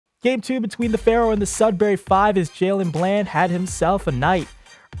Game 2 between the Pharaohs and the Sudbury 5 as Jalen Bland had himself a night.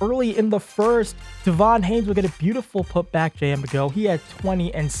 Early in the first, Devon Haynes will get a beautiful putback jam to go. He had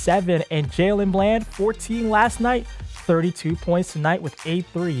 20 and 7, and Jalen Bland 14 last night, 32 points tonight with 8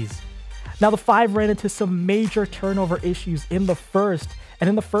 threes. Now the 5 ran into some major turnover issues in the first, and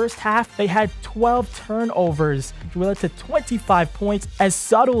in the first half, they had 12 turnovers, which led to 25 points as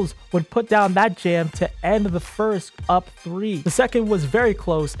Suttles would put down that jam to end the first up 3. The second was very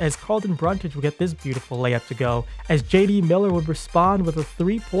close as Carlton Bruntage would get this beautiful layup to go, as JD Miller would respond with a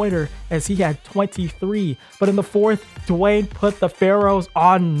 3-pointer as he had 23. But in the fourth, Dwayne put the Pharaohs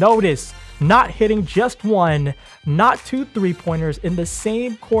on notice, not hitting just 1, not 2 3-pointers in the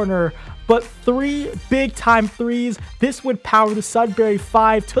same corner, but 3 big-time threes. This would power the Sudbury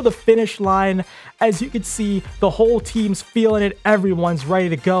 5 to the finish line. As you can see, the whole team's feeling it. Everyone's ready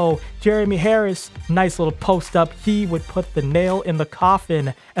to go. Jeremy Harris, nice little post up. He would put the nail in the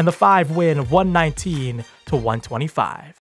coffin, and the 5 win 119 to 125.